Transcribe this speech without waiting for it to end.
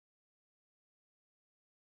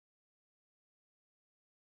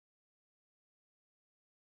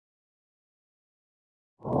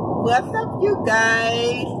What's up, you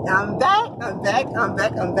guys? I'm back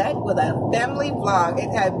with a family vlog.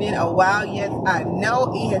 It has been a while. Yes, I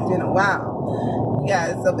know it has been a while.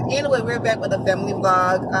 Yeah, so but anyway, we're back with a family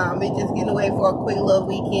vlog. We're just getting away for a quick little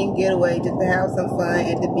weekend getaway just to have some fun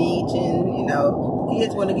at the beach. And, you know,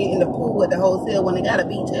 kids want to get in the pool at the hotel when they got a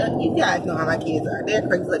beach. You guys know how my kids are. They're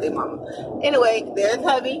crazy like their mama. Anyway, there's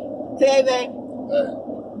hubby. Say hey, babe.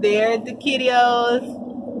 There's the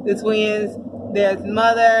kiddos, the twins. There's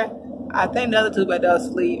mother. I think the other two but they'll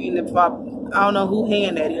sleep in the I don't know who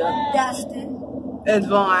hand that is. Dustin. That's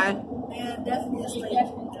Vaughn. And Destiny is asleep.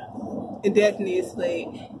 And Destiny is asleep.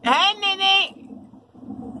 Hey, Nene!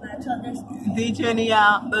 The Trinity,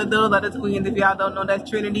 y'all. Those are the twins. If y'all don't know, that's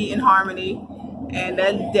Trinity and Harmony. And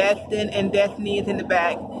that's Destin, and Destiny is in the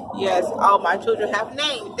back. Yes, all my children have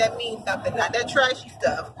names. That means something. Not that trashy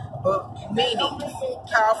stuff, but meaning.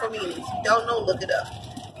 Powerful meanings. If you don't know, look it up.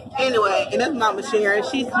 Anyway, and that's Mama Sharon.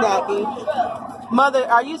 She's snacking. Mother,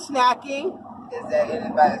 are you snacking? Is that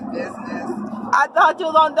anybody's business? I thought you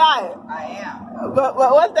was on diet. I am. But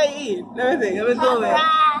what they eat? Let me see. Let me zoom in.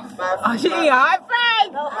 Oh, she eat hot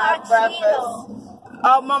fries. No hot Cheetos.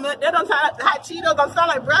 Oh, Mama, that don't sound like hot Cheetos. Don't sound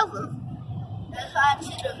like breakfast. That's hot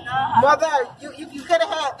Cheetos, no hot. Mother, you could have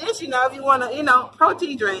had this, you know, if you want to, you know,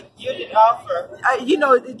 protein drink. You didn't offer. You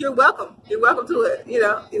know, you're welcome. You're welcome to it. You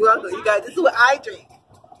know, you're welcome. You guys, this is what I drink.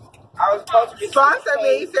 I was supposed to receive Sponsor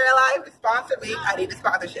me, Fairlife. Sponsor me. I need a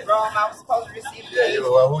sponsorship. Rome, I was supposed to receive Yeah,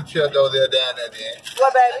 well, who checked over there down there then?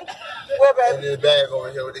 What, baby? Where, In baby? this bag over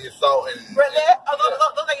here with these salt and... Where there? Oh,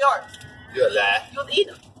 those are yours. You're a lie. You'll eat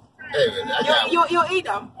them. Hey, man, I got You'll eat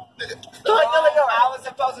them. I was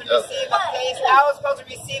supposed to receive a case. I was supposed to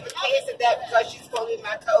receive a case of that because she's supposed to be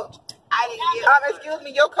my coach. I didn't get it. Excuse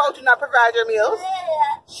me, your coach will not provide your meals.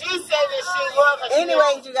 She said that she would.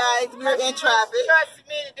 Anyways, you guys, we're in traffic. She trusted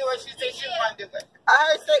me to do it. She said she was going to do it. I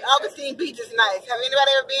heard St. Augustine Beach is nice. Have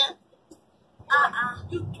anybody ever been?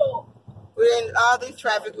 We're in all this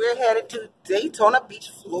traffic. We're headed to Daytona Beach,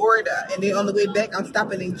 Florida. And then on the way back, I'm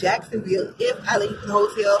stopping in Jacksonville if I leave the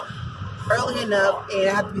hotel early enough and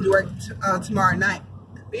I have to be to work tomorrow night.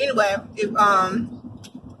 But anyway, if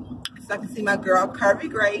so I can see my girl Curvy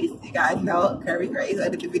Grace. You guys know Curvy Grace. I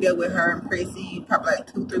did the video with her and Tracy probably like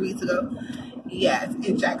 2-3 weeks ago. Yes,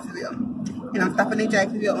 in Jacksonville. And I'm stopping in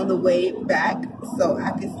Jacksonville on the way back so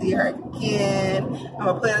I can see her again. I'm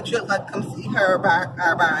gonna plan a trip like come see her by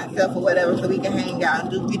herself or whatever so we can hang out and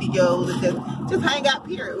do videos and just hang out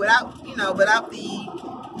period without without the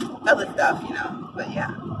other stuff, you know. But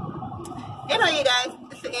yeah. Anyway, you guys,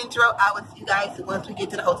 it's the intro. I will see you guys once we get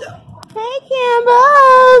to the hotel. Hey,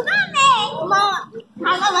 Campbell.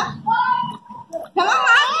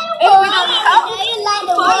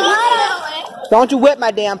 Don't you whip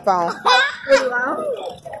my damn phone. I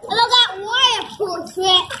got waterproof.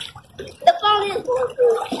 The phone is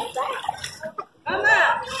waterproof.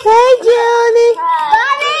 Hey, Johnny.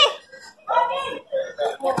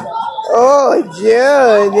 Oh,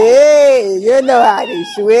 Johnny. You know how to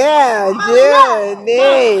swim,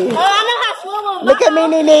 Johnny. Look at me,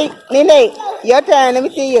 Nene. Nene, your turn. Let me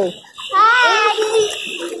see you.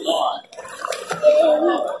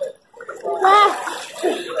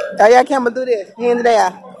 Oh, yeah, Campbell, do this. Hands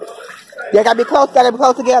there. You gotta be close. Gotta be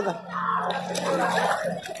close together.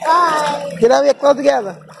 Get over here, close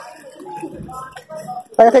together.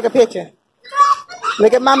 I can take a picture.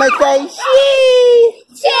 Look at Mama and say, she.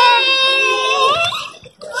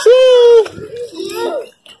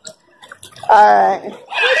 All right.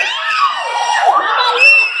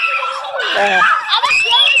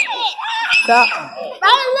 Stop.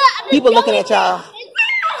 People looking at y'all.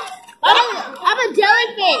 I'm a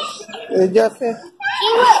jellyfish. You're a jellyfish?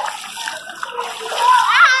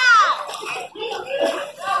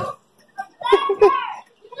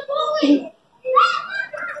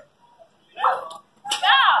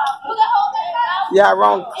 Y'all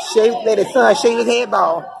wrong. Let the sun shake his head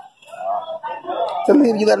ball. Some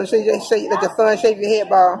people you let the sun shake your head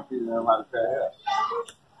ball.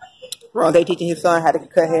 Wrong, they teaching his son how to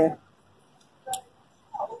cut hair.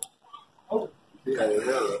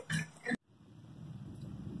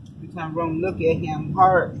 Every time Rome look at him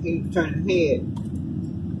hard, he turn his head.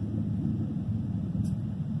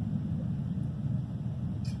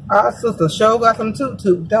 Our sister sure got some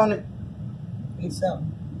toot, don't it? It's something.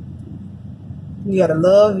 You gotta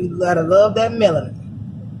love that melanin.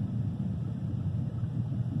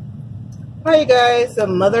 Hi guys, so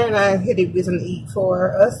Mother and I had to get something to eat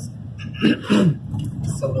for us.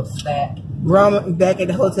 Soda fat. Rome back at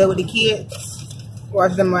the hotel with the kids,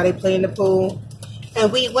 watch them while they play in the pool.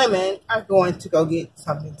 And we women are going to go get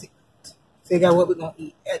something to eat. Figure out what we're going to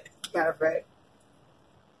eat. Matter of fact,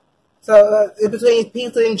 So it's between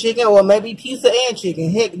pizza and chicken, or maybe pizza and chicken.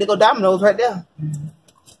 Heck, they go Domino's right there.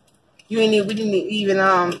 We didn't even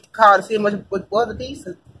call to see how much was the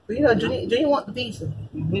pizza. But you know, Junior want the pizza.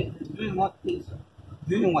 Junior want the pizza.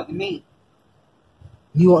 Junior want the meat.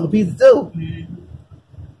 You want the pizza too?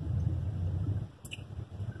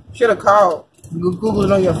 Should have called. Google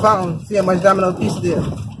it on your phone. See how much Domino's pizza is.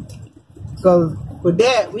 Because with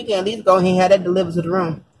that, we can at least go ahead and have that delivered to the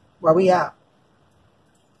room while we out.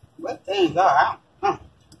 What things are?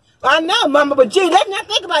 I know, Mama, but gee, let's not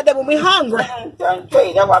think about that when we're hungry. I'm trying to tell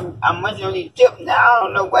you, that's why I'm munching on these chips now. I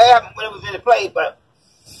don't know what happened when it was in the plate, but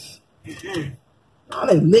All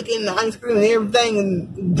that licking and ice cream and everything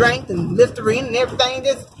and drank and Listerine and everything.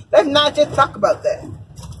 Let's not just talk about that.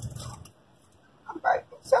 I'm like,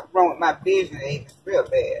 something wrong with my vision. It's real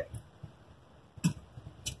bad.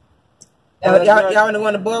 Y'all in the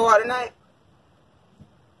one to boardwalk tonight?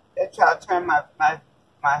 They try to turn my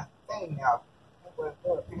thing off.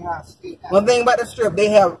 One thing about the strip,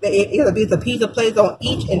 it's a pizza place on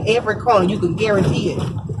each and every corner. You can guarantee it.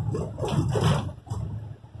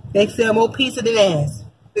 They sell more pizza than ass.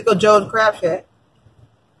 They go Joe's Crab Shack.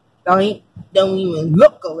 Don't even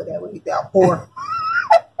look over there when you that poor.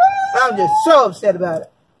 I'm just so upset about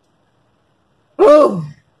it. Ooh.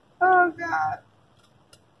 Oh God.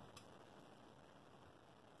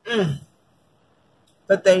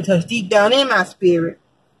 But they touch deep down in my spirit.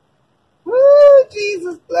 Woo,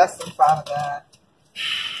 Jesus bless them, Father God.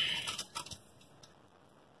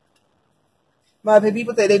 My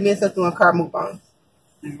people say they miss us doing car mukbangs.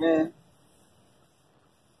 Amen.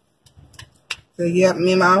 So yeah,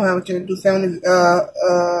 me and Mom have to do some of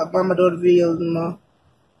the mama daughter videos and more.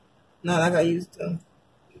 Not like I used to.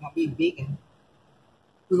 We're gonna be vegan.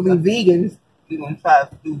 We're gonna be vegans. We're gonna try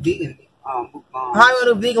to do vegan mukbang. How you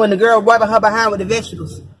gonna do vegan when the girl wiping her behind with the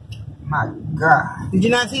vegetables? My God. Did you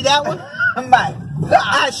not see that one? My God.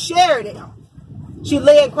 I shared it. She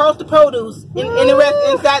lay across the produce in the rest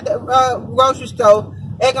inside the grocery store,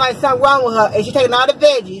 acting like something wrong with her, and she taking all the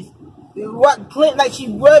veggies, like she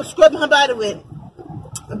scrubbing her body with it.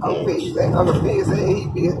 I'm pig said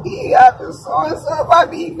he out there sewing stuff. I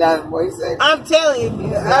be eating that boy. He said, I'm telling you,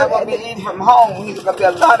 I'm gonna be eating from home. He's gonna be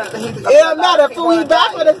a lot of. It don't matter food you buy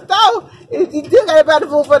for the store. You still gotta buy the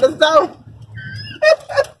food for the store.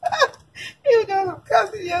 You know, I'm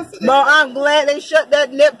cussing yesterday. But I'm glad they shut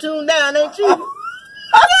that Neptune down, ain't you?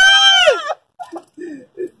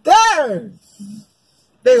 Darn!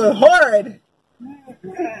 They were horrid.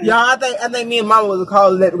 Y'all, I think me and Mama was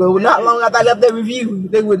calling that. Not long after I left that review,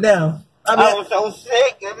 they were down. I was so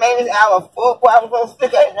sick. It made me hour 4. I was so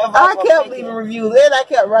sick. I kept leaving reviews and I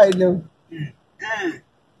kept writing them.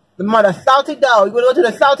 The salty dog. You want to go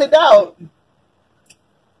to the salty dog?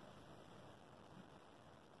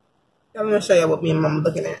 I'm going to show you what me and Mama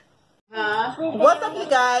looking at. What's up, you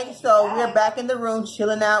guys? So we're back in the room,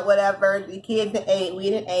 chilling out, whatever. The kids ate, we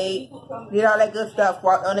didn't ate, did all that good stuff,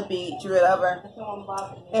 walked on the beach, whatever.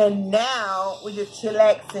 And now we're just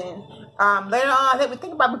chillaxing. Later on, I think we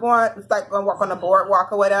think about going to walk on the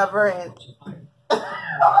boardwalk or whatever. And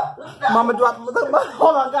Mama dropped,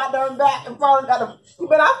 hold on, got her back and falling. You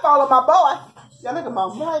better not follow my boy. Yeah, look at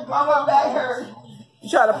Mama back hurt. You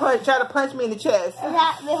try to punch me in the chest. So anyway,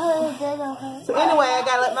 I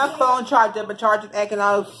gotta let my phone charge up, but charger's acting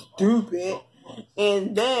all stupid.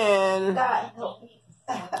 And then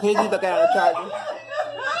here's you look at the charger.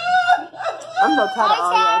 I'm so tired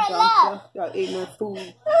of all y'all ignorant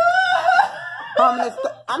fools.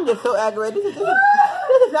 I'm just so aggravated. This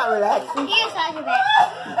is not relaxing. Here's talking about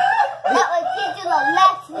that was teaching a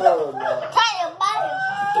lesson. Tell your body,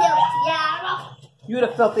 yeah. You the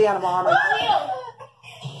filthy animal, Army.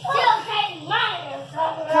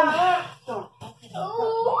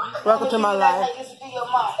 Welcome to my life.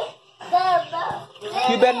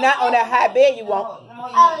 You better not on that high bed you won't.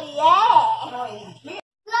 Oh yeah.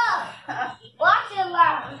 Look, watch it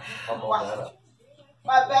learn.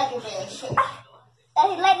 My back is in shit.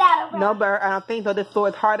 Lay down. No, Bird, I don't think so. This floor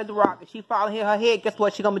is hard as a rock. If she fall and hit her head, guess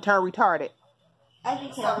what? She's gonna be turned retarded.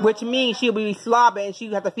 Which means she'll be slobbing and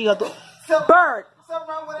she'll have to feed her Bird. Something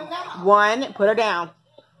wrong with it now. 1, put her down.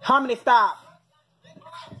 Harmony, stop.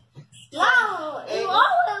 No, you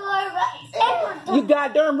always worry about everything. You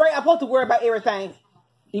goddamn right. I'm supposed to worry about everything.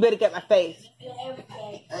 You better get my face. I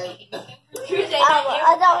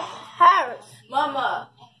don't hurt. Mama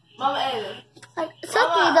Ava. Like,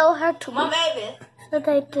 something don't hurt too much. Mama Ava. But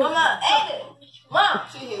they do. Mama Ava. Mom.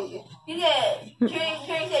 She hear you. You said, Tree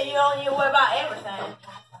said you don't need to worry about everything.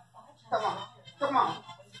 Come on.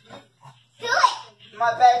 Do it.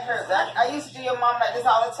 My back hurts. I used to do your mom like this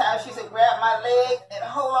all the time. She used to grab my leg and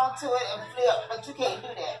hold on to it and flip, but you can't do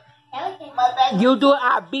that. My back. You do it,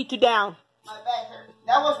 I'll beat you down. My back hurt.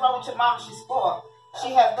 That was wrong with your mom. She's 4.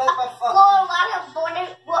 She had good but fun.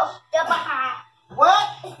 What?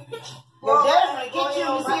 Your dad's gonna get you.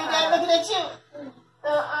 You see your dad looking at you?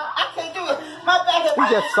 I can't do it. My back hurt. You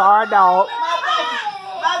just saw a dog.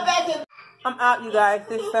 My back is. I'm out, you guys.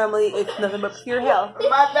 This family is nothing but pure hell.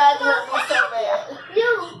 My back hurt me so bad.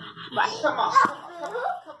 Bye. Come on.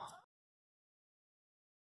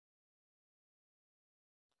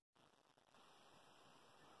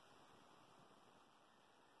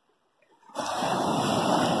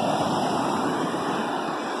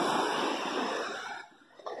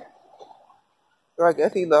 So I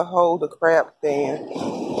guess he'll hold the crab stand.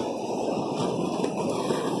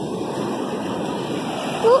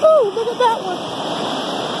 Woohoo! Look at that one.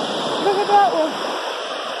 Look at that one.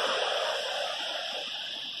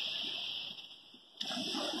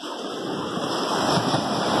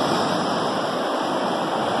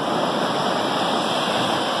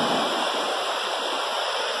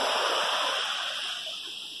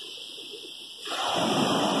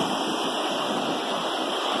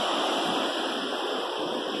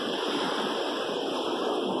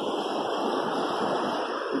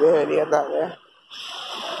 There it is out there.